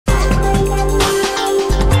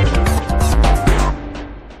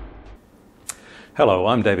Hello,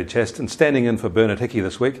 I'm David Chaston, standing in for Bernard Hickey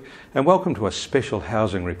this week, and welcome to a special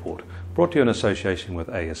housing report brought to you in association with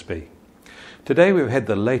ASB. Today we've had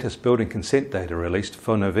the latest building consent data released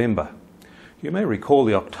for November. You may recall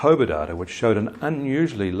the October data, which showed an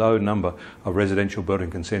unusually low number of residential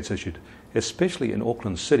building consents issued, especially in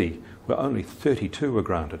Auckland City, where only 32 were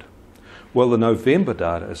granted. Well, the November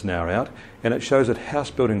data is now out, and it shows that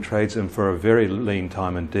house building trades in for a very lean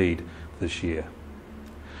time indeed this year.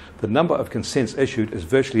 The number of consents issued is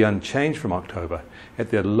virtually unchanged from October,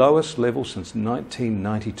 at their lowest level since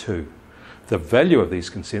 1992. The value of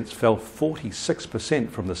these consents fell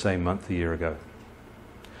 46% from the same month a year ago.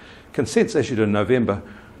 Consents issued in November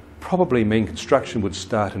probably mean construction would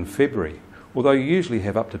start in February, although you usually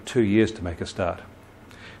have up to 2 years to make a start.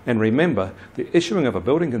 And remember, the issuing of a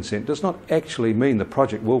building consent does not actually mean the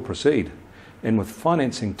project will proceed. And with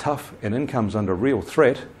financing tough and incomes under real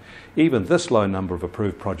threat, even this low number of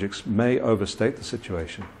approved projects may overstate the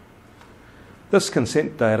situation. This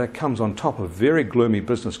consent data comes on top of very gloomy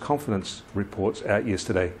business confidence reports out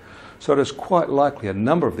yesterday, so it is quite likely a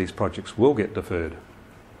number of these projects will get deferred.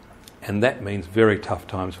 And that means very tough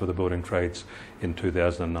times for the building trades in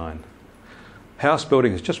 2009. House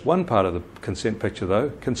building is just one part of the consent picture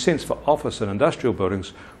though. Consents for office and industrial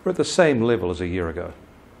buildings were at the same level as a year ago.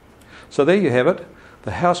 So there you have it.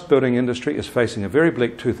 The house building industry is facing a very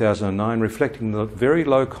bleak 2009, reflecting the very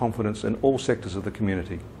low confidence in all sectors of the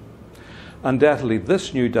community. Undoubtedly,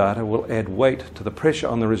 this new data will add weight to the pressure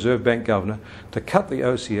on the Reserve Bank Governor to cut the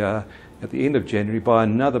OCR at the end of January by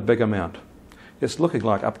another big amount. It's looking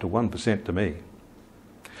like up to 1% to me.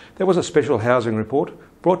 That was a special housing report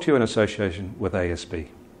brought to you in association with ASB.